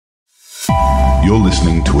You're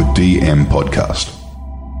listening to a DM podcast.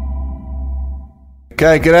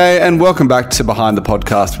 Okay, g'day and welcome back to Behind the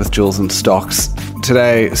Podcast with Jules and Stocks.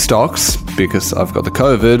 Today, Stocks, because I've got the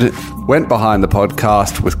COVID, went behind the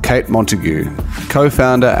podcast with Kate Montague,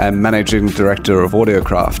 co-founder and managing director of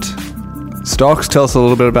Audiocraft. Stocks, tell us a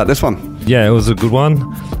little bit about this one. Yeah, it was a good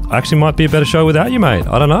one. Actually might be a better show without you, mate.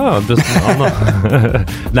 I don't know. I'm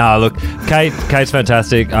not. No, look, Kate's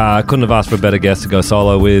fantastic. Couldn't have asked for a better guest to go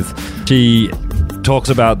solo with. She talks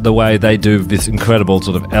about the way they do this incredible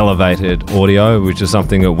sort of elevated audio, which is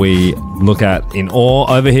something that we look at in awe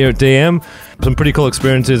over here at DM. Some pretty cool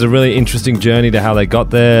experiences, a really interesting journey to how they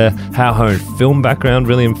got there, how her film background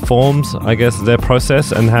really informs, I guess, their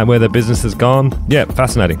process and where their business has gone. Yeah,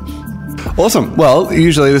 fascinating. Awesome. Well,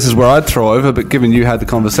 usually this is where I'd throw over, but given you had the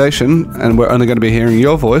conversation and we're only going to be hearing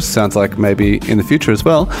your voice, sounds like maybe in the future as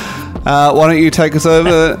well, why don't you take us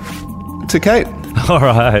over to Kate? All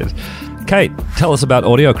right. Kate, tell us about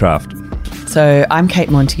Audiocraft. So I'm Kate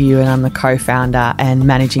Montague and I'm the co-founder and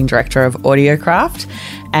managing director of Audiocraft,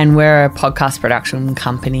 and we're a podcast production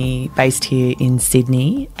company based here in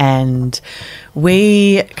Sydney, and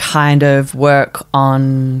we kind of work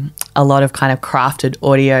on a lot of kind of crafted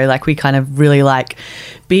audio. Like we kind of really like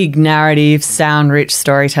big narrative, sound-rich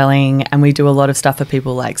storytelling, and we do a lot of stuff for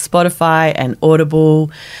people like Spotify and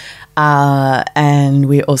Audible. And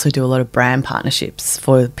we also do a lot of brand partnerships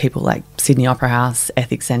for people like Sydney Opera House,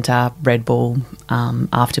 Ethics Centre, Red Bull,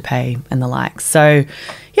 Afterpay and the like. So,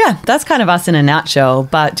 yeah, that's kind of us in a nutshell.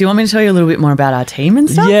 But do you want me to tell you a little bit more about our team and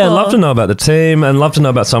stuff? Yeah, I'd love to know about the team and love to know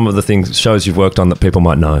about some of the shows you've worked on that people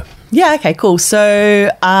might know. Yeah, okay, cool. So,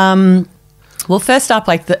 well, first up,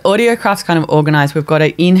 like the Audiocraft's kind of organised. We've got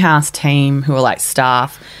an in-house team who are like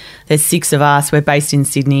staff. There's 6 of us. We're based in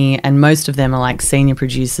Sydney and most of them are like senior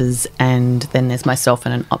producers, and then there's myself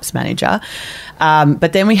and an ops manager.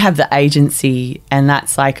 But then we have the agency, and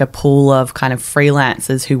that's like a pool of kind of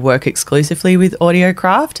freelancers who work exclusively with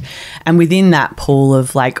Audiocraft. And within that pool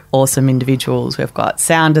of like awesome individuals, we've got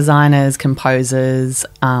sound designers, composers,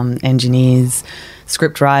 engineers,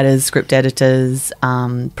 script writers, script editors,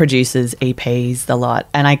 producers, EPs, the lot.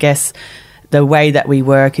 And I guess the way that we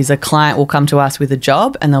work is a client will come to us with a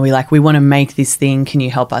job and they'll be like, we want to make this thing. Can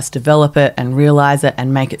you help us develop it and realize it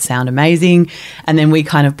and make it sound amazing? And then we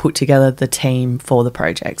kind of put together the team for the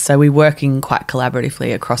project. So we're working quite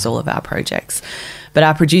collaboratively across all of our projects. But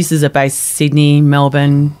our producers are based Sydney,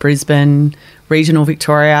 Melbourne, Brisbane, regional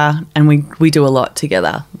Victoria, and we do a lot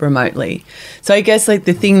together remotely. So I guess like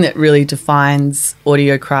the thing that really defines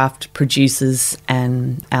Audiocraft producers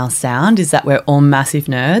and our sound is that we're all massive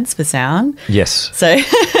nerds for sound. Yes.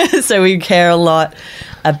 So we care a lot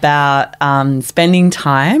about spending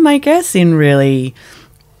time, I guess, in really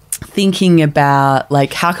thinking about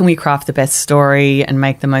like how can we craft the best story and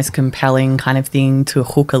make the most compelling kind of thing to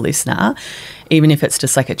hook a listener, even if it's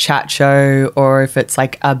just like a chat show or if it's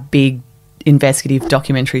like a big investigative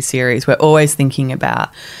documentary series. We're always thinking about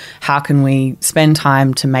how can we spend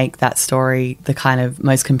time to make that story the kind of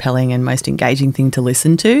most compelling and most engaging thing to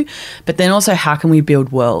listen to, but then also how can we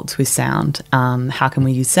build worlds with sound? How can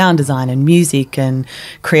we use sound design and music and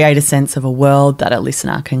create a sense of a world that a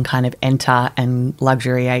listener can kind of enter and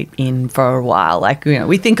luxuriate in for a while? Like, you know,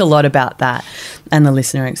 we think a lot about that and the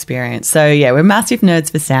listener experience. So yeah, we're massive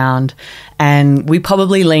nerds for sound, and we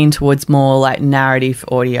probably lean towards more like narrative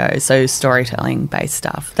audio, so storytelling based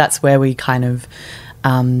stuff. That's where we kind of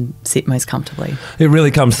sit most comfortably. It really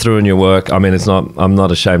comes through in your work. I mean, I'm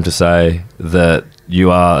not ashamed to say that you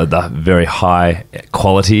are at the very high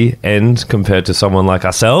quality end compared to someone like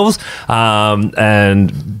ourselves,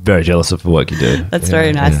 and very jealous of the work you do. That's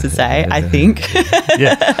very nice to say, I think.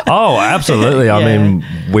 Yeah. Oh, absolutely. I mean,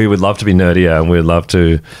 we would love to be nerdier and we'd love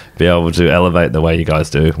to be able to elevate the way you guys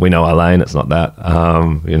do. We know our lane, it's not that.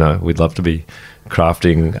 You know, we'd love to be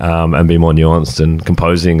crafting and be more nuanced and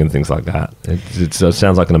composing and things like that. It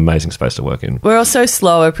sounds like an amazing space to work in. We're also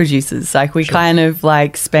slower producers. Like we kind of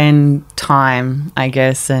like spend time, I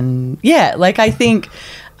guess. And yeah, like I think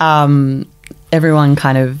everyone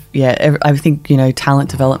kind of, I think, you know, talent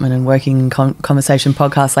development and working in conversation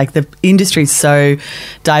podcasts, like the industry is so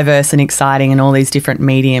diverse and exciting and all these different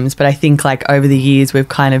mediums. But I think like over the years, we've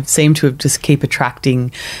kind of seemed to have just keep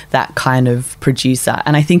attracting that kind of producer.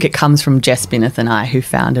 And I think it comes from Jess Binneth and I, who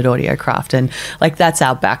founded Audiocraft. And like, that's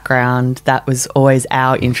our background. That was always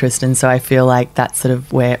our interest. And so I feel like that's sort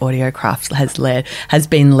of where Audiocraft has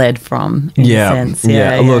been led from in a sense.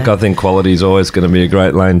 Look, I think quality is always going to be a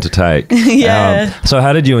great lane to take. So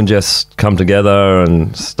how did you and Jess come together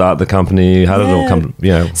and start the company? How did it all come?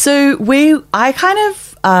 So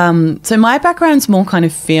my background's more kind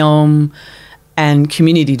of film and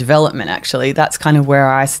community development, actually. That's kind of where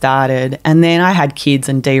I started. And then I had kids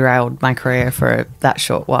and derailed my career for that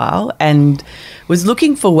short while and was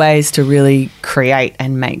looking for ways to really create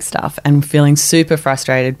and make stuff and feeling super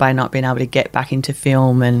frustrated by not being able to get back into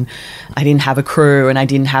film, and I didn't have a crew and I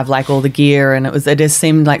didn't have like all the gear, and it just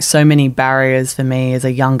seemed like so many barriers for me as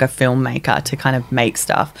a younger filmmaker to kind of make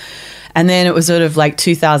stuff. And then it was sort of like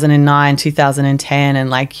 2009, 2010, and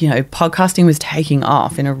like, you know, podcasting was taking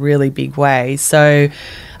off in a really big way. So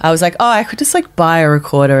I was like, oh, I could just like buy a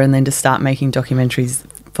recorder and then just start making documentaries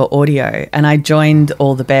for audio. And I joined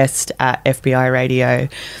All the Best at FBI Radio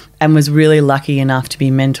and was really lucky enough to be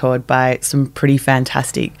mentored by some pretty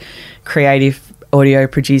fantastic creative audio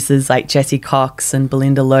producers like Jesse Cox and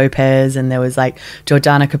Belinda Lopez, and there was like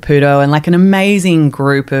Jordana Caputo and like an amazing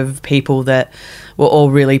group of people that were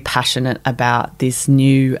all really passionate about this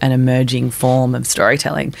new and emerging form of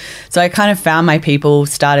storytelling. So I kind of found my people,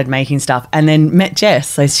 started making stuff, and then met Jess.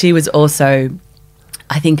 So she was also,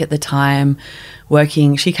 I think at the time,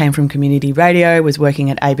 she came from community radio, was working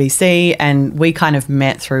at ABC, and we kind of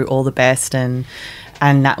met through All the Best, and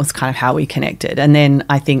that was kind of how we connected. And then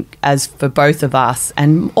I think as for both of us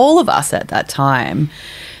and all of us at that time,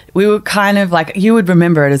 we were kind of like, you would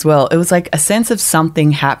remember it as well, it was like a sense of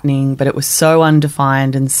something happening, but it was so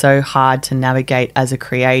undefined and so hard to navigate as a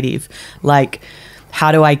creative. Like,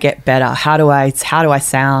 how do I get better? How do I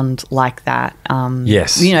sound like that?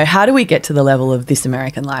 Yes. You know, how do we get to the level of This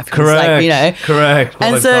American Life? Correct. Like, you know, correct.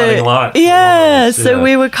 And like so, light. so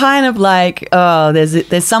we were kind of like, oh,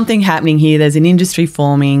 there's something happening here. There's an industry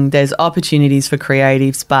forming. There's opportunities for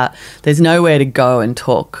creatives, but there's nowhere to go and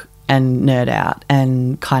talk and nerd out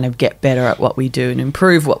and kind of get better at what we do and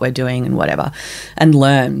improve what we're doing and whatever and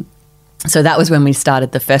learn. So that was when we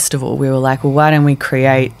started the festival. We were like, well, why don't we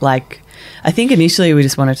create like, I think initially we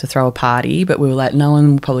just wanted to throw a party, but we were like, no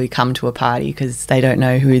one will probably come to a party because they don't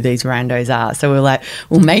know who these randos are. So we were like,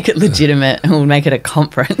 we'll make it legitimate and we'll make it a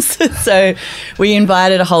conference. So we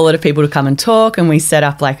invited a whole lot of people to come and talk, and we set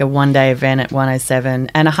up like a one-day event at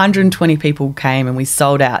 107, and 120 people came, and we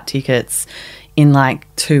sold out tickets in like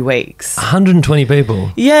 2 weeks. 120 people?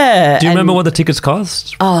 Yeah. Do you remember what the tickets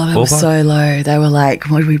cost? Oh, they were so low. They were like,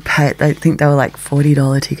 what did we pay? I think they were like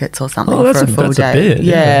 $40 tickets or something for a full day. A bit,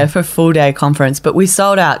 yeah, for a full day conference. But we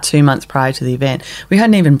sold out 2 months prior to the event. We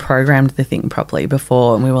hadn't even programmed the thing properly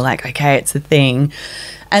before, and we were like, okay, it's a thing.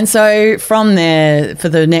 And so from there, for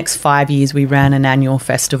the next 5 years, we ran an annual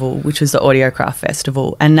festival, which was the Audiocraft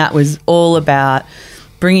Festival. And that was all about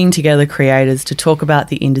bringing together creators to talk about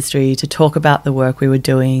the industry, to talk about the work we were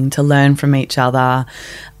doing, to learn from each other,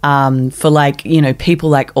 for like, you know, people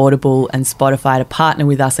like Audible and Spotify to partner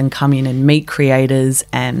with us and come in and meet creators.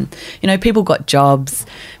 And, you know, people got jobs.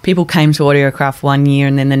 People came to Audiocraft 1 year,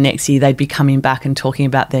 and then the next year they'd be coming back and talking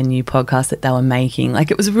about their new podcast that they were making.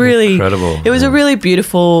 Like, it was really incredible. It was a really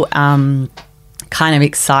beautiful kind of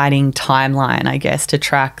exciting timeline, I guess, to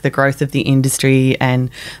track the growth of the industry and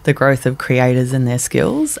the growth of creators and their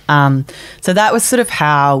skills. So that was sort of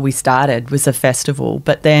how we started, was a festival.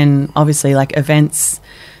 But then obviously, like, events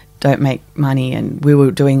don't make money, and we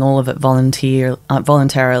were doing all of it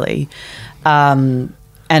voluntarily. And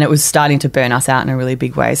it was starting to burn us out in a really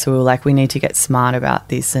big way. So we were like, we need to get smart about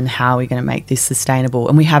this, and how are we going to make this sustainable?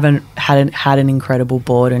 And we haven't had an incredible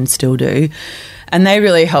board, and still do. And they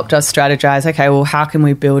really helped us strategize, okay, well, how can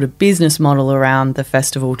we build a business model around the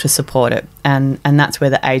festival to support it? And that's where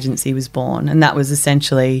the agency was born. And that was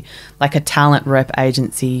essentially like a talent rep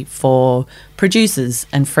agency for producers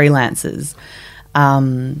and freelancers.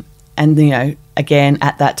 And, you know, again,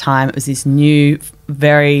 at that time, it was this new,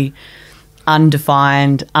 very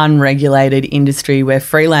undefined, unregulated industry where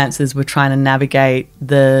freelancers were trying to navigate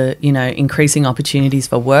the, you know, increasing opportunities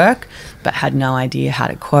for work, but had no idea how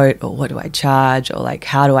to quote, or what do I charge, or like,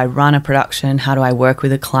 how do I run a production? How do I work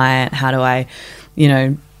with a client? How do I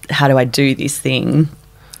do this thing?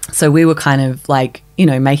 So we were kind of like, you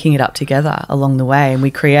know, making it up together along the way. And we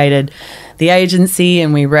created the agency,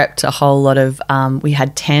 and we repped a whole lot of, we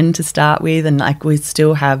had 10 to start with, and like we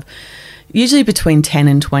still have usually between 10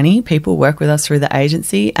 and 20 people work with us through the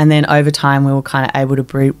agency. And then over time, we were kind of able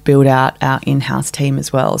to build out our in-house team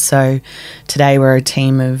as well. So today we're a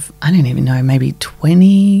team of, I don't even know, maybe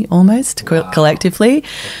 20 almost collectively.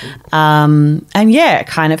 And yeah, it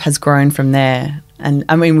kind of has grown from there. And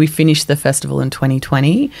I mean, we finished the festival in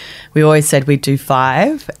 2020. We always said we'd do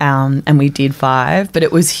 5, and we did 5, but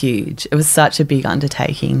it was huge. It was such a big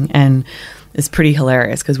undertaking, and it's pretty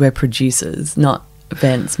hilarious because we're producers, not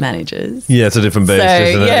events managers. Yeah, it's a different beast,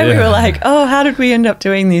 isn't it? Yeah, we were like, oh, how did we end up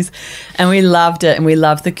doing this? And we loved it, and we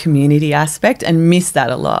loved the community aspect, and miss that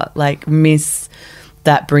a lot. Like, miss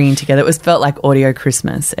that bringing together. Felt like audio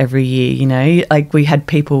Christmas every year, you know, like we had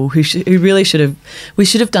people who really should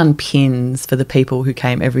have done pins for the people who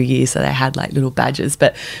came every year, so they had like little badges,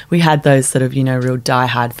 but we had those sort of, you know, real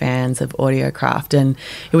diehard fans of Audiocraft, and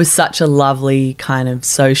it was such a lovely kind of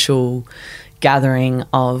social gathering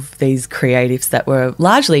of these creatives that were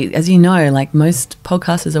largely, as you know, like most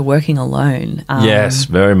podcasters are working alone. Yes,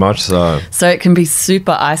 very much so. So it can be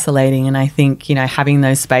super isolating, and I think, you know, having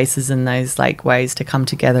those spaces and those like ways to come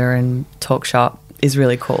together and talk shop is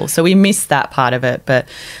really cool. So we missed that part of it, but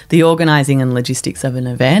the organising and logistics of an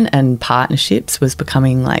event and partnerships was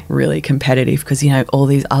becoming like really competitive because, you know, all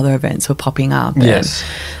these other events were popping up. Yes.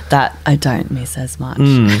 That I don't miss as much.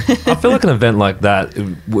 I feel like an event like that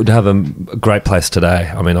would have a great place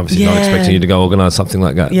today. I mean, obviously not expecting you to go organise something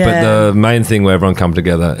like that. Yeah. But the main thing where everyone comes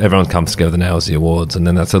together now is the awards, and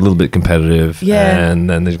then that's a little bit competitive. Yeah. And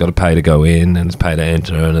then there's got to pay to go in and it's pay to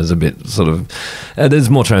enter, and there's a bit sort of, there's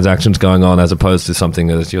more transactions going on as opposed to something,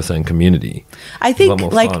 as you're saying, community. I think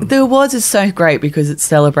like the awards is so great because it's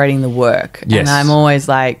celebrating the work. Yes. And I'm always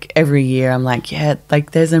like, every year I'm like, yeah,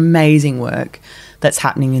 like there's amazing work that's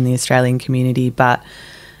happening in the Australian community, but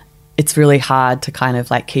it's really hard to kind of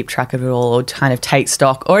like keep track of it all, or to kind of take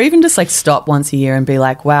stock, or even just like stop once a year and be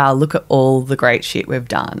like, wow, look at all the great shit we've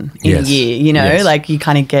done in a year, you know? Yes. Like you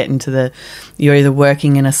kind of get into you're either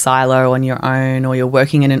working in a silo on your own, or you're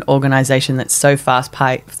working in an organisation that's so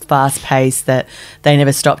fast-paced that they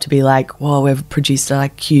never stop to be like, whoa, we've produced a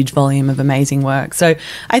like huge volume of amazing work. So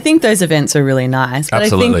I think those events are really nice, but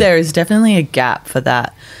Absolutely. I think there is definitely a gap for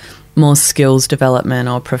that more skills development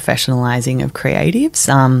or professionalising of creatives.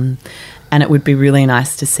 And it would be really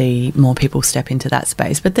nice to see more people step into that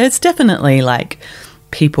space. But there's definitely like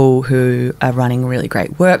people who are running really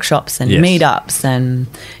great workshops and meetups, and,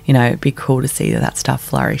 you know, it'd be cool to see that stuff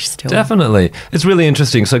flourish still. Definitely. It's really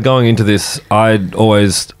interesting. So going into this, I'd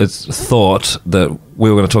always thought that we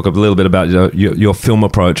were going to talk a little bit about your film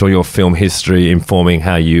approach or your film history informing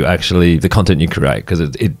how you actually, the content you create, because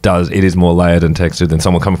it is more layered and textured than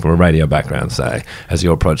someone coming from a radio background, say, as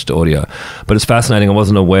your approach to audio. But it's fascinating. I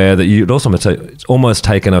wasn't aware that you'd also almost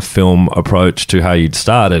taken a film approach to how you'd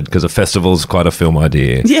started, because a festival's quite a film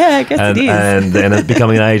idea. Yeah, I guess it is. And then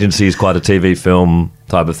becoming an agency is quite a TV film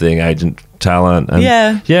type of thing, agent talent. And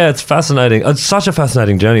yeah, it's fascinating. It's such a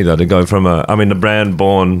fascinating journey, though, to go from the brand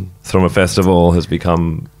born from a festival has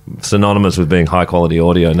become synonymous with being high quality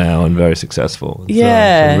audio now and very successful. It's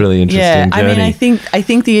a really interesting journey. I mean, I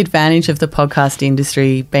think the advantage of the podcast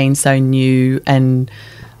industry being so new, and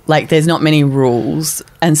like there's not many rules,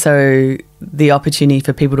 and so the opportunity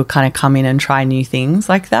for people to kind of come in and try new things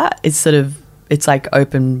like that is sort of, it's like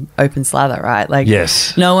open slather, right? Like,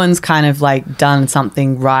 yes, no one's kind of like done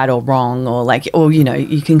something right or wrong, or like, or, you know,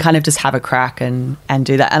 you can kind of just have a crack and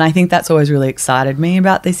do that. And I think that's always really excited me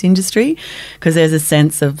about this industry, because there's a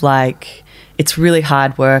sense of like, it's really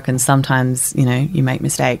hard work, and sometimes, you know, you make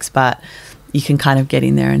mistakes, but you can kind of get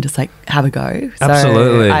in there and just like have a go.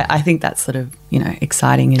 Absolutely. So I think that's sort of, you know,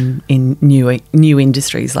 exciting in new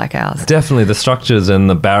industries like ours. Definitely, the structures and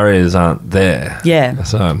the barriers aren't there. Yeah.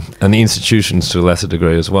 So, and the institutions to a lesser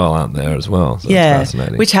degree as well aren't there as well. So yeah, it's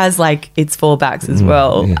fascinating. which has like its fallbacks as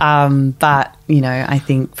well. Yeah. But, you know, I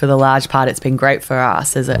think for the large part, it's been great for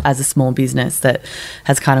us as a small business that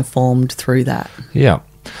has kind of formed through that. Yeah.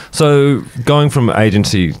 So going from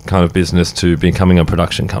agency kind of business to becoming a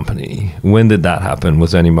production company, when did that happen?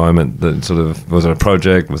 Was there any moment that sort of, was there a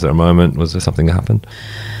project? Was there a moment? Was there something that happened?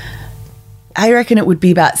 I reckon it would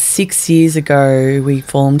be about 6 years ago we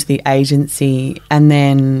formed the agency, and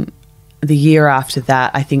then the year after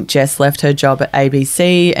that, I think Jess left her job at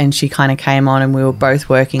ABC and she kind of came on, and we were both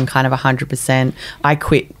working kind of 100%. I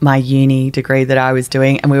quit my uni degree that I was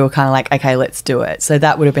doing, and we were kind of like, okay, let's do it. So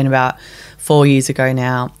that would have been about 4 years ago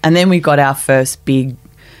now. And then we got our first big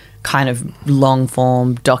kind of long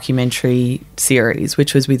form documentary series,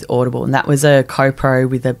 which was with Audible, and that was a co-pro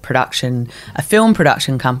with a film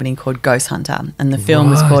production company called Ghost Hunter, and the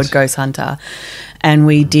film was called Ghost Hunter, and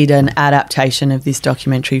we did an adaptation of this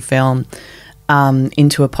documentary film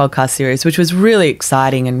into a podcast series, which was really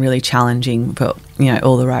exciting and really challenging for, you know,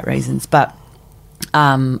 all the right reasons. But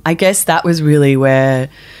I guess that was really where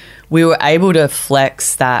we were able to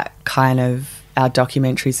flex that kind of our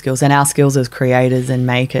documentary skills and our skills as creators and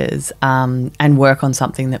makers, and work on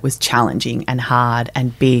something that was challenging and hard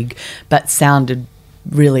and big, but sounded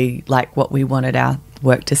really like what we wanted our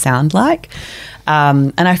work to sound like.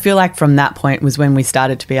 And I feel like from that point was when we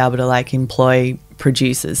started to be able to like employ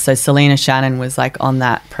producers. So Selena Shannon was like on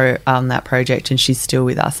that project, and she's still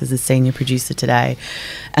with us as a senior producer today.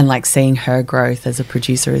 And like seeing her growth as a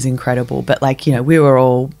producer is incredible. But like, you know, we were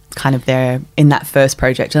all kind of there in that first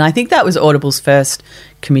project. And I think that was Audible's first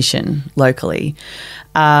commission locally.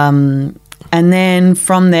 And then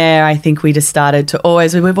from there, I think we just started to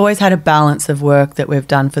we've always had a balance of work that we've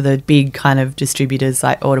done for the big kind of distributors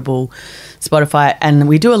like Audible, Spotify, and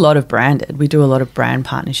we do a lot of branded. We do a lot of brand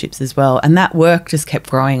partnerships as well. And that work just kept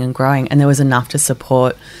growing and growing, and there was enough to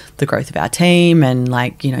support the growth of our team and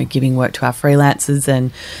giving work to our freelancers.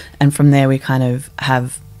 And from there we kind of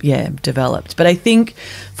have, developed. But I think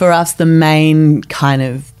for us, the main kind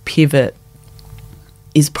of pivot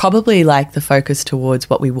is probably like the focus towards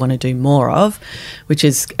what we want to do more of, which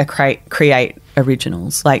is create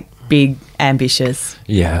originals, like big, ambitious,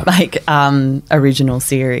 original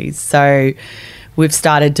series. So we've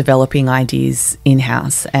started developing ideas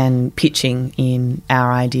in-house and pitching in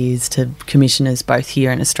our ideas to commissioners both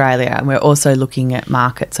here in Australia, and we're also looking at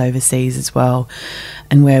markets overseas as well,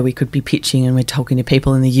 and where we could be pitching, and we're talking to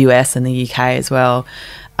people in the US and the UK as well.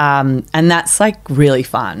 And that's like really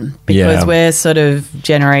fun because we're sort of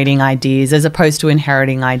generating ideas as opposed to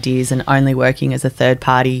inheriting ideas and only working as a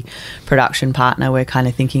third-party production partner. We're kind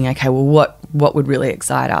of thinking, okay, well, what would really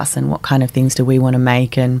excite us, and what kind of things do we want to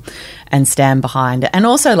make and stand behind, and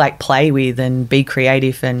also like play with and be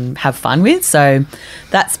creative and have fun with. So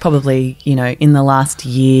that's probably, in the last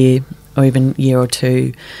year or even year or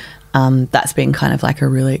two, that's been kind of like a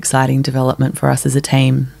really exciting development for us as a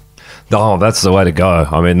team. Oh, that's the way to go.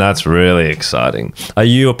 I mean, that's really exciting. Are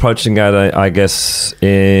you approaching that, I guess,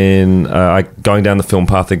 in going down the film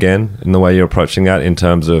path again, in the way you're approaching that in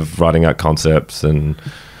terms of writing out concepts and...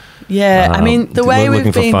 Yeah, I mean, the way we've been...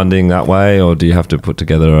 Looking for funding that way, or do you have to put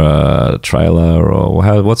together a trailer, or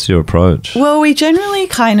what's your approach? Well, we generally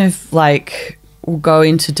kind of like will go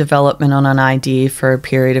into development on an idea for a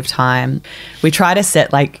period of time. We try to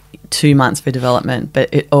set like 2 months for development,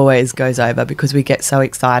 but it always goes over because we get so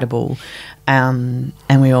excitable, and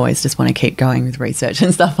we always just want to keep going with research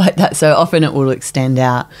and stuff like that. So often it will extend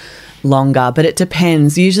out longer, but it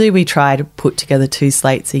depends. Usually we try to put together 2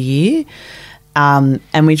 slates a year, and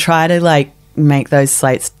we try to like make those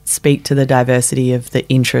slates speak to the diversity of the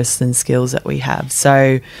interests and skills that we have.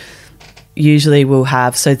 So usually we'll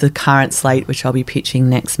have, so the current slate, which I'll be pitching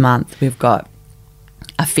next month, we've got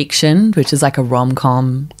a fiction, which is like a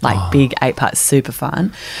rom-com, like big 8 parts, super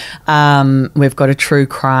fun. We've got a true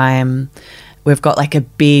crime. We've got like a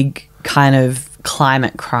big kind of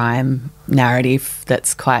climate crime narrative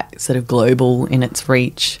that's quite sort of global in its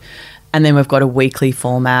reach. And then we've got a weekly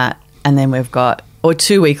format, and then we've got, or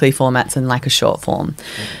 2 weekly formats and like a short form.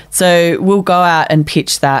 So we'll go out and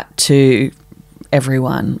pitch that to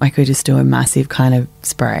everyone. Like we just do a massive kind of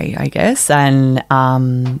spray, I guess,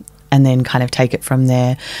 and then kind of take it from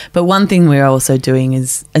there. But one thing we're also doing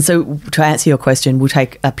is, and so to answer your question, we'll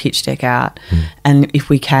take a pitch deck out, and if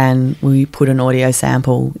we can, we put an audio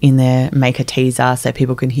sample in there, make a teaser so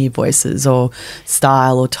people can hear voices or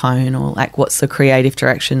style or tone or like what's the creative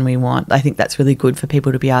direction we want. I think that's really good for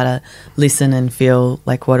people to be able to listen and feel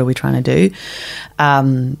like, what are we trying to do?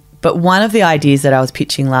 But one of the ideas that I was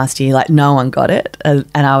pitching last year, like no one got it, and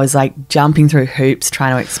I was like jumping through hoops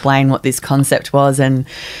trying to explain what this concept was, and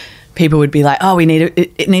people would be like, oh,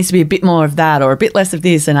 it needs to be a bit more of that or a bit less of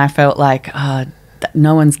this. And I felt like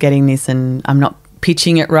no one's getting this, and I'm not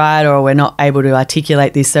pitching it right, or we're not able to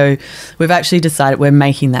articulate this. So we've actually decided we're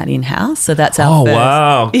making that in-house. So that's our first. Oh,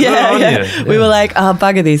 wow. Yeah. We were like, oh,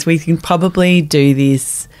 bugger this. We can probably do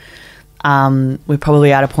this. We're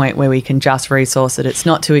probably at a point where we can just resource it. It's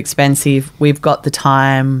not too expensive. We've got the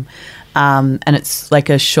time. And it's like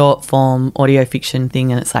a short form audio fiction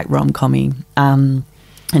thing, and it's like rom-commy.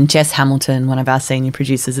 And Jess Hamilton, one of our senior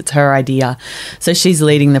producers, it's her idea. So she's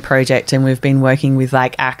leading the project, and we've been working with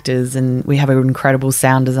like actors, and we have an incredible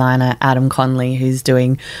sound designer, Adam Conley, who's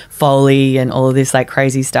doing Foley and all of this like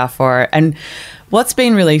crazy stuff for it. And what's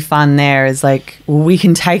been really fun there is like, we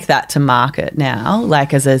can take that to market now,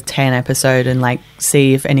 like as a 10 episode, and like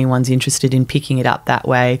see if anyone's interested in picking it up that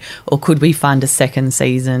way, or could we fund a second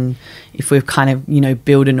season if we've kind of,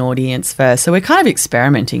 build an audience first. So we're kind of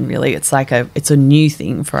experimenting really. It's like it's a new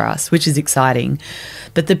thing for us, which is exciting.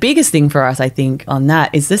 But the biggest thing for us, I think, on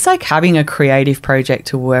that is this like having a creative project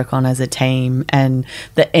to work on as a team, and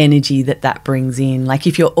the energy that brings in. Like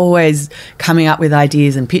if you're always coming up with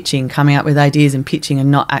ideas and pitching,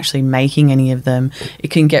 and not actually making any of them,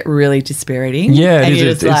 it can get really dispiriting. Yeah,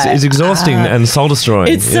 it's exhausting and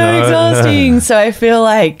soul-destroying. It's so exhausting. So I feel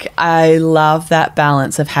like I love that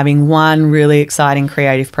balance of having one really exciting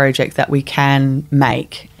creative project that we can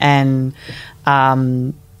make and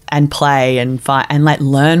play and fight and like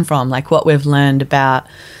learn from, like what we've learned about,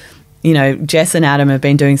 Jess and Adam have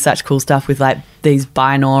been doing such cool stuff with like these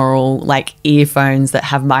binaural like earphones that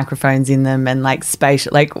have microphones in them, and like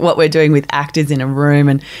spatial, like what we're doing with actors in a room.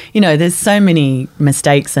 And, you know, there's so many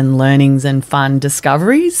mistakes and learnings and fun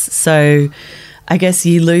discoveries. So I guess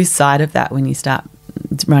you lose sight of that when you start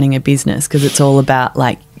running a business, because it's all about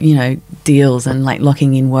like, you know, deals and like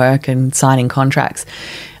locking in work and signing contracts.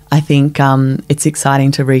 I think it's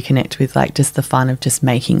exciting to reconnect with like just the fun of just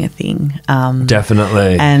making a thing.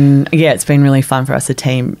 Definitely. And yeah, it's been really fun for us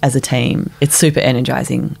as a team. It's super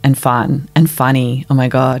energizing and fun and funny. Oh my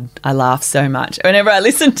God, I laugh so much. Whenever I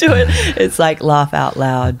listen to it, it's like laugh out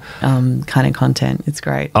loud kind of content. It's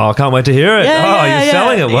great. Oh, I can't wait to hear it. You're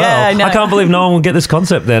selling it well. Yeah, no. I can't believe no one will get this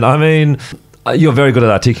concept then. I mean, you're very good at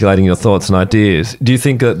articulating your thoughts and ideas. Do you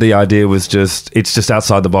think that the idea was it's just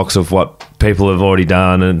outside the box of what people have already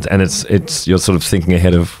done, and it's you're sort of thinking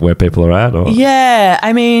ahead of where people are at? Or? Yeah,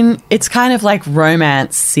 I mean, it's kind of like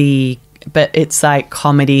romance-y, but it's like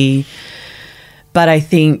comedy. But I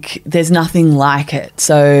think there's nothing like it.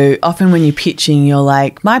 So often when you're pitching, you're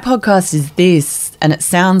like, my podcast is this, and it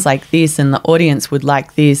sounds like this, and the audience would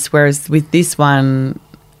like this. Whereas with this one,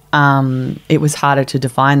 it was harder to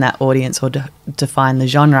define that audience or define the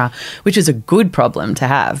genre, which is a good problem to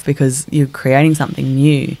have because you're creating something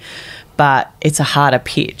new. But it's a harder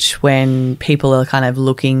pitch when people are kind of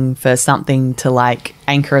looking for something to like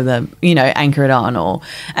anchor it on,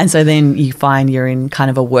 and so then you find you're in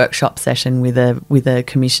kind of a workshop session with a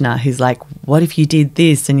commissioner who's like, what if you did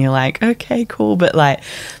this? And you're like, okay, cool, but like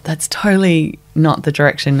that's totally not the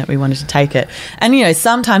direction that we wanted to take it. And, you know,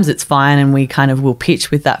 sometimes it's fine and we kind of will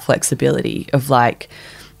pitch with that flexibility of like,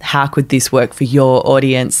 how could this work for your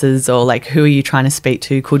audiences, or like who are you trying to speak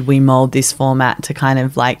to? Could we mold this format to kind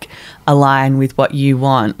of like align with what you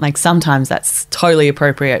want? Like sometimes that's totally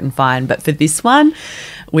appropriate and fine, but for this one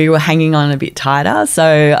we were hanging on a bit tighter, so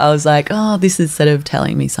I was like, oh, this is sort of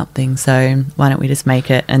telling me something, so why don't we just make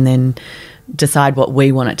it and then decide what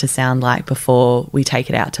we want it to sound like before we take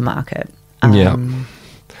it out to market.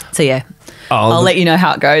 So yeah, I'll let you know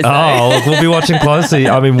how it goes. Oh, look, we'll be watching closely.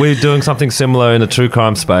 I mean, we're doing something similar in the true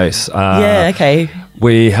crime space. Okay.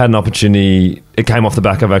 We had an opportunity. It came off the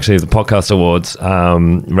back of actually the podcast awards.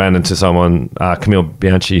 Ran into someone, Camille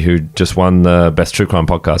Bianchi, who just won the best true crime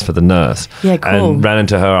podcast for The Nurse. Yeah, cool. And ran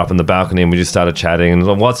into her up in the balcony, and we just started chatting. And was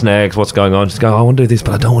like, what's next? What's going on? She's going, I want to do this,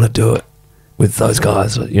 but I don't want to do it with those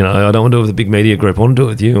guys. You know, I don't want to do it with a big media group. I want to do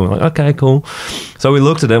it with you. And we're like, okay, cool. So we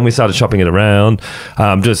looked at it and we started shopping it around,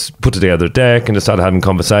 just put together a deck and just started having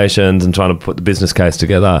conversations and trying to put the business case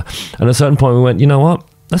together. And at a certain point we went, you know what?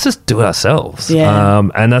 Let's just do it ourselves. Yeah.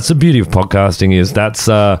 And that's the beauty of podcasting is that's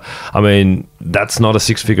not a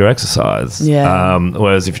 6-figure exercise. Yeah.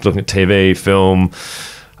 Whereas if you're looking at TV, film,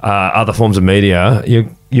 other forms of media,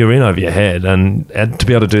 you're in over your head, and to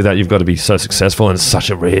be able to do that, you've got to be so successful, and it's such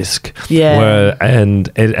a risk. Yeah. And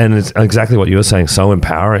it's exactly what you were saying, so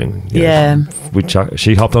empowering.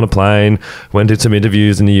 She hopped on a plane, went did some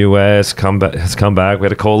interviews in the US, has come back. We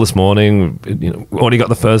had a call this morning. You know, already got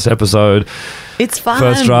the first episode. It's fun.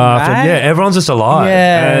 First draft. Right? And everyone's just alive.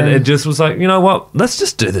 Yeah. And it just was like, you know what? Let's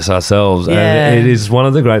just do this ourselves. Yeah. And it is one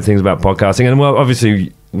of the great things about podcasting. And well,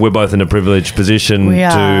 obviously, we're both in a privileged position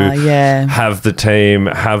to have the team,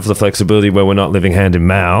 have the flexibility where we're not living hand in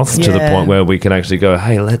mouth to the point where we can actually go,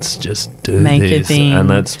 hey, let's just do this and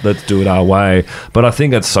let's do it our way. But I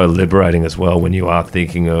think it's so liberating as well when you are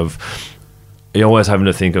thinking of, you're always having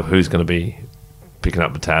to think of who's going to be picking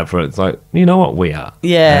up the tab for it. It's like, you know what, we are.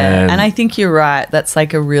 Yeah, and I think you're right. That's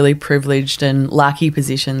like a really privileged and lucky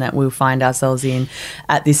position that we'll find ourselves in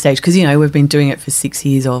at this stage, because, you know, we've been doing it for 6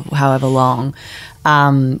 years or however long.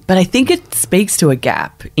 But I think it speaks to a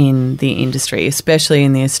gap in the industry, especially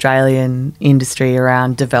in the Australian industry,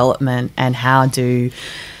 around development and how do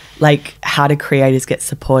creators get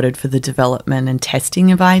supported for the development and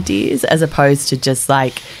testing of ideas, as opposed to just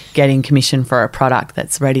like getting commission for a product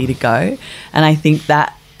that's ready to go. And I think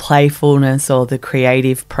that playfulness or the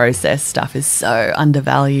creative process stuff is so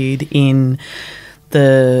undervalued in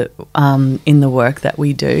the work that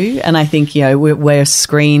we do. And I think, you know, where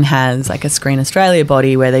Screen has like a Screen Australia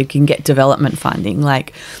body where they can get development funding,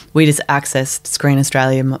 like we just accessed Screen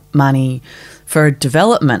Australia money for a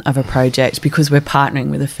development of a project because we're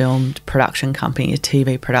partnering with a film production company, a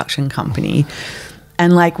TV production company.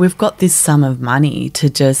 And like we've got this sum of money to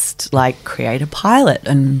just like create a pilot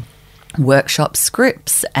and workshop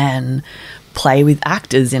scripts and play with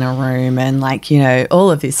actors in a room and like, you know,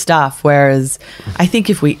 all of this stuff. Whereas I think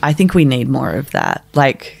we need more of that.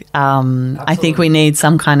 Like I think we need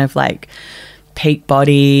some kind of like peak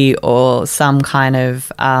body or some kind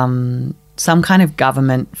of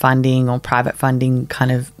government funding or private funding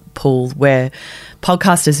kind of pool where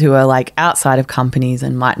podcasters who are like outside of companies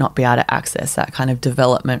and might not be able to access that kind of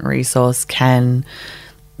development resource can,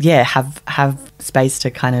 have space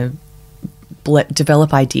to kind of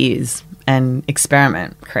develop ideas and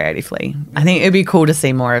experiment creatively. I think it'd be cool to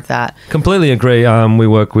see more of that. Completely agree. We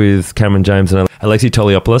work with Cameron James and Alexi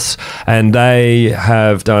Toliopoulos, and they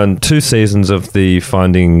have done 2 seasons of the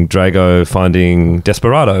Finding Drago, Finding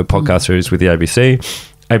Desperado podcast series with the ABC.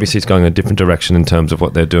 ABC's going a different direction in terms of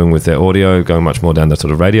what they're doing with their audio, going much more down that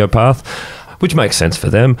sort of radio path, which makes sense for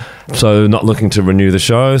them. So not looking to renew the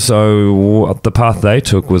show. So the path they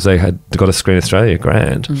took was they had got a Screen Australia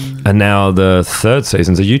grant. And now the 3rd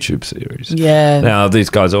season's a YouTube series. Yeah. Now,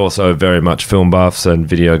 these guys are also very much film buffs and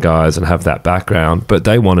video guys and have that background, but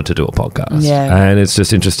they wanted to do a podcast. Yeah. And it's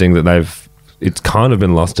just interesting that it's kind of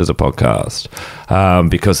been lost as a podcast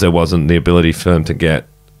because there wasn't the ability for them to get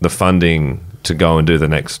the funding to go and do the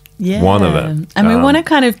next one of it. And we want to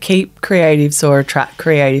kind of keep creatives or attract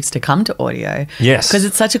creatives to come to audio. Yes. Because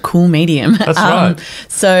it's such a cool medium. That's right.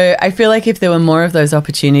 So I feel like if there were more of those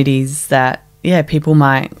opportunities that, people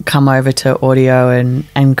might come over to audio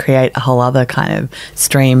and create a whole other kind of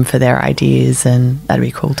stream for their ideas, and that'd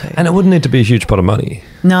be cool too. And it wouldn't need to be a huge pot of money.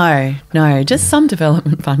 No, just some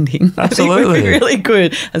development funding. Absolutely. I think would be really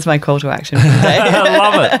good. That's my call to action for the day.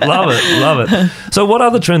 Love it. So what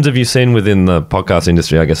other trends have you seen within the podcast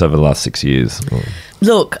industry, I guess, over the last 6 years?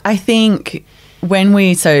 Look, I think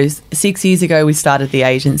so 6 years ago we started the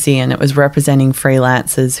agency, and it was representing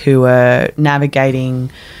freelancers who were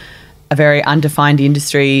navigating a very undefined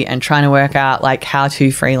industry and trying to work out like how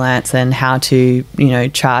to freelance and how to,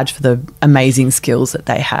 charge for the amazing skills that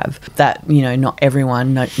they have that, not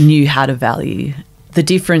everyone knew how to value. The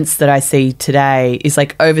difference that I see today is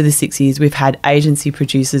like over the 6 years, we've had agency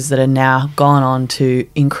producers that are now gone on to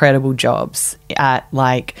incredible jobs at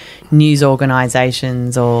like news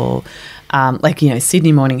organisations or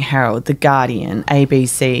Sydney Morning Herald, The Guardian,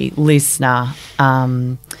 ABC, Listener,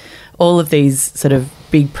 all of these sort of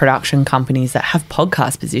big production companies that have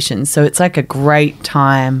podcast positions. So it's like a great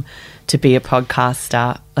time to be a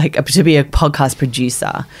podcaster, to be a podcast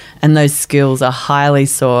producer. And those skills are highly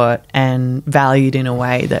sought and valued in a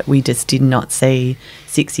way that we just did not see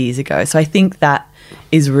 6 years ago. So I think that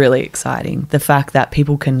is really exciting, the fact that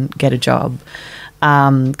people can get a job.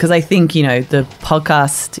 Because I think, the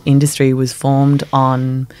podcast industry was formed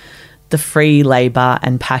on the free labour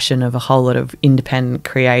and passion of a whole lot of independent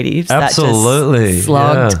creatives. Absolutely. That just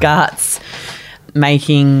slogged guts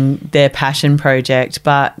making their passion project.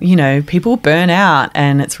 But, people burn out,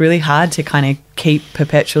 and it's really hard to kind of keep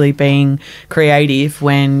perpetually being creative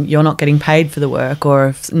when you're not getting paid for the work or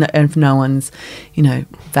if no one's,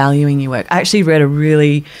 valuing your work. I actually read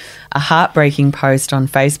a heartbreaking post on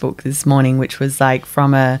Facebook this morning, which was like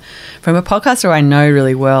from a podcaster I know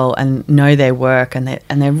really well and know their work, and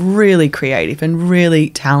they're really creative and really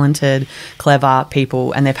talented, clever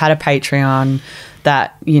people, and they've had a Patreon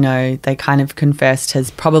that they kind of confessed has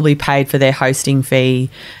probably paid for their hosting fee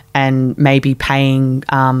and maybe paying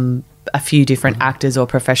a few different actors or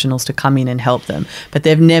professionals to come in and help them, but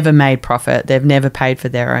they've never made profit. They've never paid for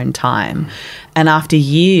their own time. And after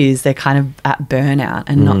years, they're kind of at burnout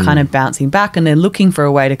and not kind of bouncing back, and they're looking for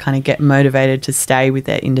a way to kind of get motivated to stay with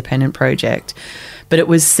their independent project. But it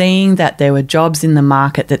was seeing that there were jobs in the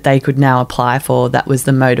market that they could now apply for that was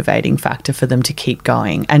the motivating factor for them to keep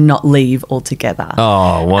going and not leave altogether.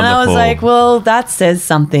 Oh, wonderful. And I was like, well, that says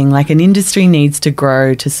something. Like, an industry needs to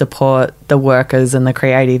grow to support the workers and the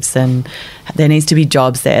creatives, and there needs to be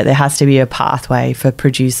jobs there. There has to be a pathway for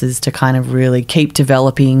producers to kind of really keep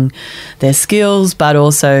developing their skills, but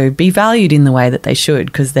also be valued in the way that they should,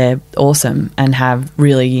 because they're awesome and have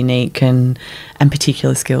really unique and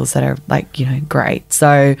particular skills that are great.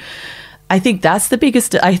 So I think that's the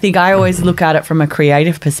biggest. I think I always look at it from a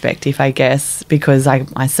creative perspective, I guess, because I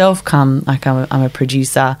myself I'm a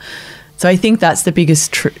producer. So I think that's the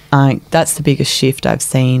biggest shift I've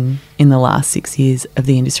seen in the last 6 years of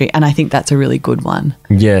the industry, and I think that's a really good one.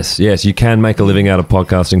 Yes, you can make a living out of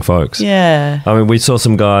podcasting, folks. Yeah. I mean, we saw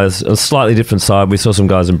some guys, a slightly different side, we saw some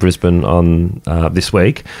guys in Brisbane on this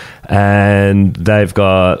week, and they've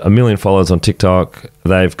got 1 million followers on TikTok.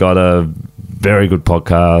 They've got a very good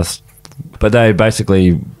podcast, but they're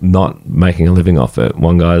basically not making a living off it.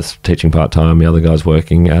 One guy's teaching part-time, the other guy's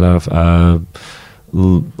working at a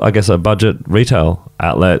budget retail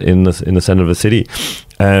outlet in the centre of the city.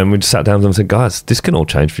 And we just sat down with them and said, guys, this can all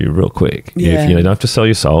change for you real quick. Yeah. You don't have to sell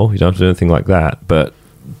your soul. You don't have to do anything like that. But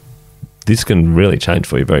this can really change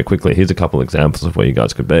for you very quickly. Here's a couple of examples of where you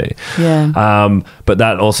guys could be. Yeah. But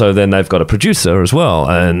that also, then they've got a producer as well.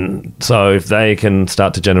 And so if they can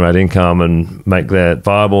start to generate income and make that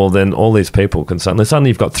viable, then all these people can suddenly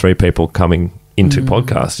you've got 3 people coming into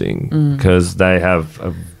podcasting because they have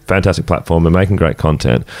a fantastic platform and making great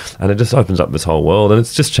content, and it just opens up this whole world, and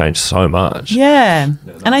it's just changed so much. Yeah.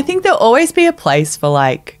 And I think there'll always be a place for,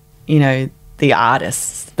 like, you know, the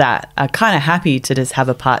artists that are kind of happy to just have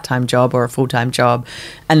a part-time job or a full-time job,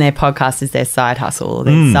 and their podcast is their side hustle or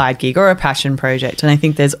their side gig or a passion project. And I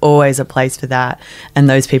think there's always a place for that, and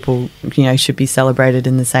those people, you know, should be celebrated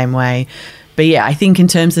in the same way. But yeah, I think in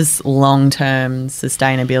terms of long-term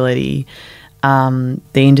sustainability, the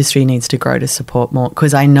industry needs to grow to support more,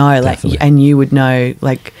 because I know, like, and you would know,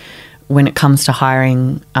 like, when it comes to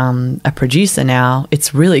hiring a producer now,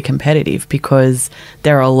 it's really competitive because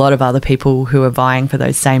there are a lot of other people who are vying for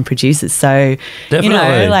those same producers. So, you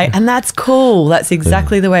know, like, and that's cool. That's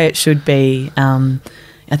exactly the way it should be. I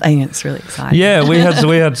think it's really exciting. Yeah, we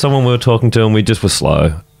had someone we were talking to, and we just were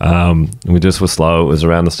slow. It was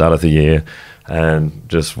around the start of the year, and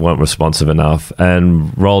just weren't responsive enough,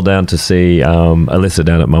 and rolled down to see Alyssa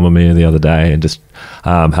down at Mamma Mia the other day, and just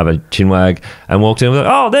have a chinwag, and walked in and was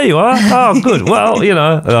like, oh, there you are. Oh, good. Well, you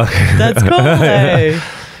know. That's cool though.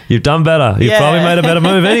 You've done better. You've probably made a better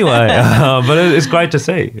move anyway. But it's great to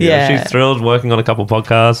see. You know, she's thrilled, working on a couple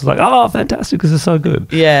podcasts. It's like, oh, fantastic, because it's so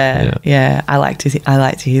good. Yeah. I like to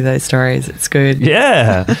hear those stories. It's good.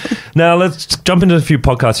 Yeah. Now let's jump into a few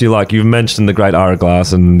podcasts you like. You've mentioned The Great Ira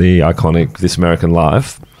Glass and the iconic This American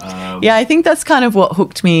Life. Yeah, I think that's kind of what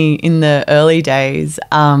hooked me in the early days.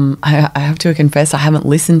 I have to confess, I haven't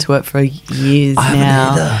listened to it for years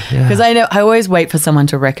now. Because I always wait for someone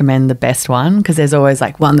to recommend the best one, because there's always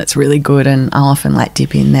like one that's really good, and I'll often like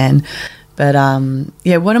dip in then. But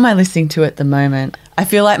yeah, what am I listening to at the moment? I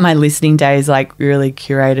feel like my listening day is like really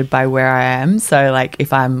curated by where I am. So like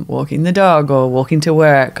if I'm walking the dog or walking to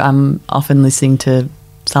work, I'm often listening to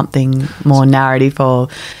something more narrative, or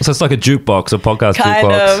so it's like a jukebox, a podcast kind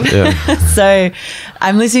jukebox. Of. Yeah. So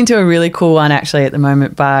I'm listening to a really cool one actually at the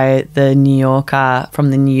moment by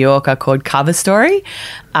from the New Yorker called Cover Story,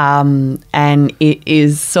 and it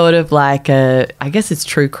is sort of like I guess it's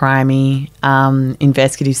true crimey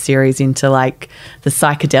investigative series into like the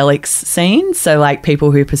psychedelics scene. So like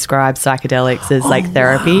people who prescribe psychedelics as like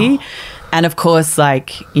therapy, and of course,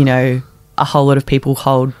 like, you know, a whole lot of people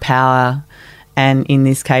hold power. And in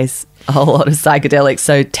this case, a whole lot of psychedelics,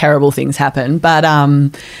 so terrible things happen. But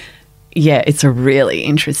yeah, it's really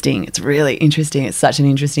interesting. It's such an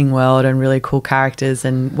interesting world and really cool characters.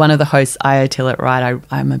 And one of the hosts, Io Tillett-Wright,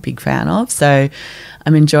 I'm a big fan of. So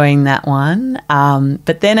I'm enjoying that one.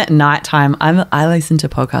 But then at nighttime, I listen to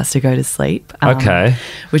podcasts to go to sleep. Okay.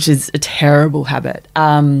 Which is a terrible habit.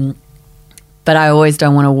 But I always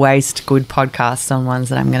don't want to waste good podcasts on ones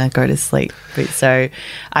that I'm going to go to sleep with. So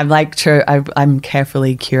I'm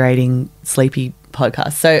carefully curating sleepy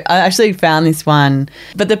podcasts. So I actually found this one,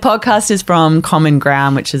 but the podcast is from Common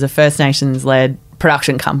Ground, which is a First Nations-led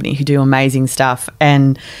production company who do amazing stuff.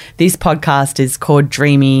 And this podcast is called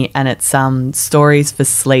Dreamy, and it's stories for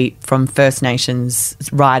sleep from First Nations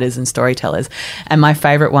writers and storytellers. And my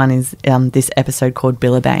favourite one is this episode called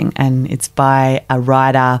Billabang, and it's by a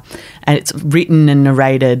writer, and it's written and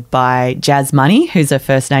narrated by Jazz Money, who's a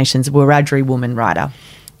First Nations Wiradjuri woman writer.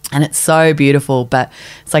 And it's so beautiful, but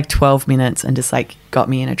it's like 12 minutes and just like got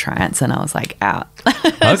me in a trance, and I was like out.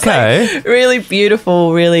 Okay. Like really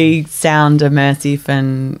beautiful, really sound immersive,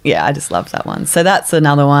 and yeah, I just love that one. So that's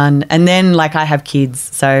another one. And then like I have kids,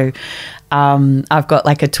 so I've got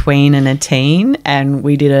like a tween and a teen, and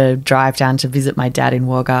we did a drive down to visit my dad in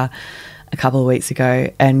Wagga a couple of weeks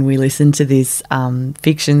ago, and we listened to this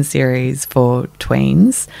fiction series for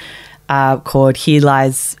tweens. Called Here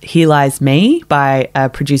Lies Me by a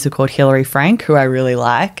producer called Hilary Frank, who I really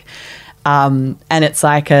like. And it's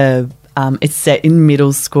like it's set in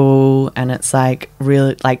middle school, and it's like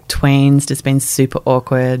really like tweens just being super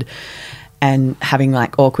awkward and having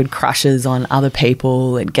like awkward crushes on other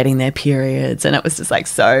people and getting their periods. And it was just like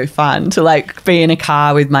so fun to like be in a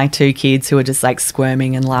car with my 2 kids who were just like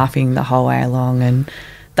squirming and laughing the whole way along. And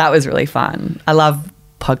that was really fun. I love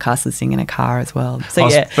podcast listening in a car as well. So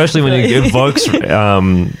yeah, especially when it evokes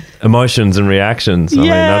emotions and reactions. I mean,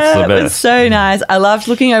 that's the best. It was so nice. I loved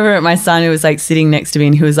looking over at my son, who was like sitting next to me,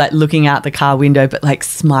 and who was like looking out the car window but like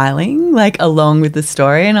smiling like along with the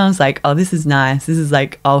story. And I was like, oh, this is nice. This is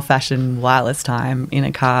like old-fashioned wireless time in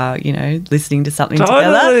a car, you know, listening to something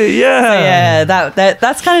together. Yeah. So yeah,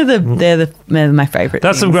 that's kind of they're my favourite.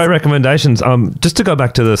 That's things. some great recommendations. Just to go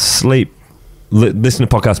back to the sleep listen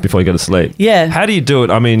to podcasts before you go to sleep. Yeah. How do you do it?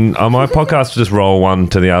 I mean, on my podcast, just roll one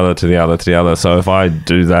to the other, to the other, to the other. So if I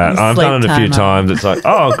do that, I've done it a few times. It's like,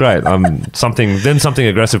 oh, great. Something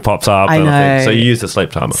aggressive pops up. I know. So you use the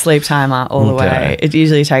sleep timer. Sleep timer all the way. It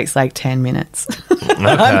usually takes like 10 minutes. I'm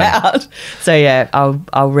out. So yeah,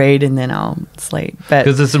 I'll read and then I'll sleep.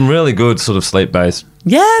 Because there's some really good sort of sleep-based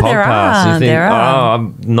podcasts. There are.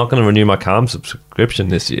 I'm not going to renew my Calm subscription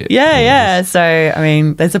this year. Yeah. So, I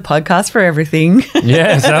mean, there's a podcast for everything.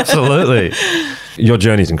 Yes, absolutely. Your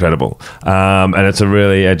journey's incredible. And it's a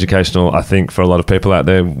really educational, I think, for a lot of people out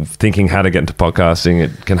there thinking how to get into podcasting.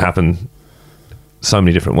 It can happen so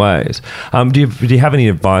many different ways. Do you have any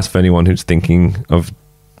advice for anyone who's thinking of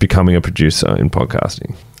becoming a producer in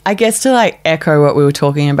podcasting? I guess to like echo what we were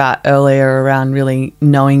talking about earlier around really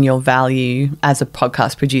knowing your value as a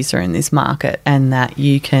podcast producer in this market, and that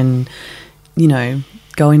you can,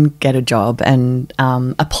 go and get a job and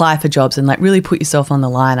apply for jobs and like really put yourself on the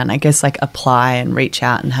line, and I guess like apply and reach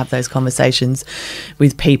out and have those conversations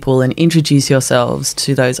with people and introduce yourselves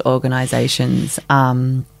to those organizations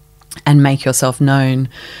and make yourself known.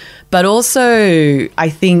 But also I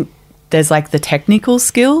think there's like the technical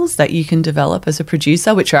skills that you can develop as a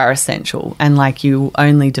producer, which are essential. And like you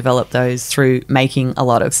only develop those through making a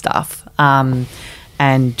lot of stuff and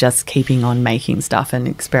just keeping on making stuff and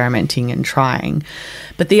experimenting and trying.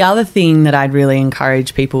 But the other thing that I'd really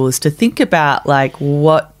encourage people is to think about like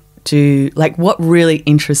what really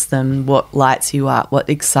interests them, what lights you up, what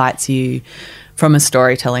excites you from a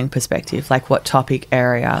storytelling perspective, like what topic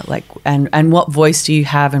area, like and what voice do you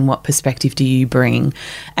have and what perspective do you bring,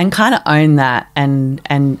 and kind of own that and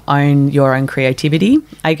own your own creativity,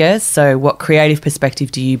 I guess. So what creative perspective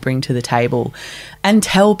do you bring to the table, and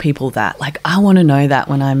tell people that. Like, I want to know that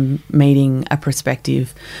when I'm meeting a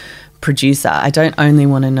prospective producer. I don't only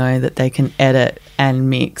want to know that they can edit and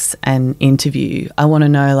mix and interview. I want to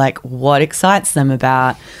know like what excites them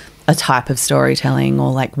about a type of storytelling,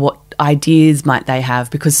 or like what ideas might they have,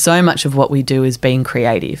 because so much of what we do is being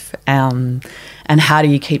creative, and how do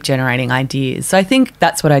you keep generating ideas. So I think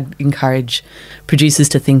that's what I'd encourage producers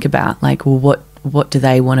to think about, like, well, what do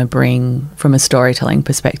they want to bring from a storytelling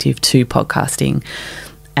perspective to podcasting,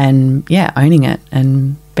 and owning it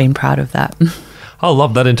and being proud of that. I'll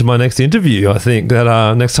lob that into my next interview. I think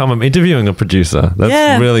that next time I'm interviewing a producer,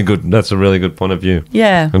 that's really good. That's a really good point of view.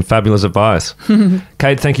 Yeah. And fabulous advice.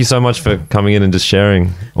 Kate, thank you so much for coming in and just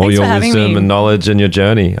sharing all Thanks your wisdom and knowledge and your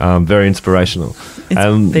journey. Very inspirational.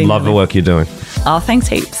 And love the work you're doing. Oh, thanks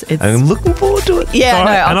heaps. And I'm looking forward to it. Yeah,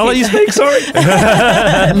 sorry. I'll let you speak, sorry.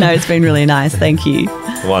 No, it's been really nice. Thank you.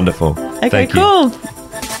 Wonderful. Okay, Thank you. cool.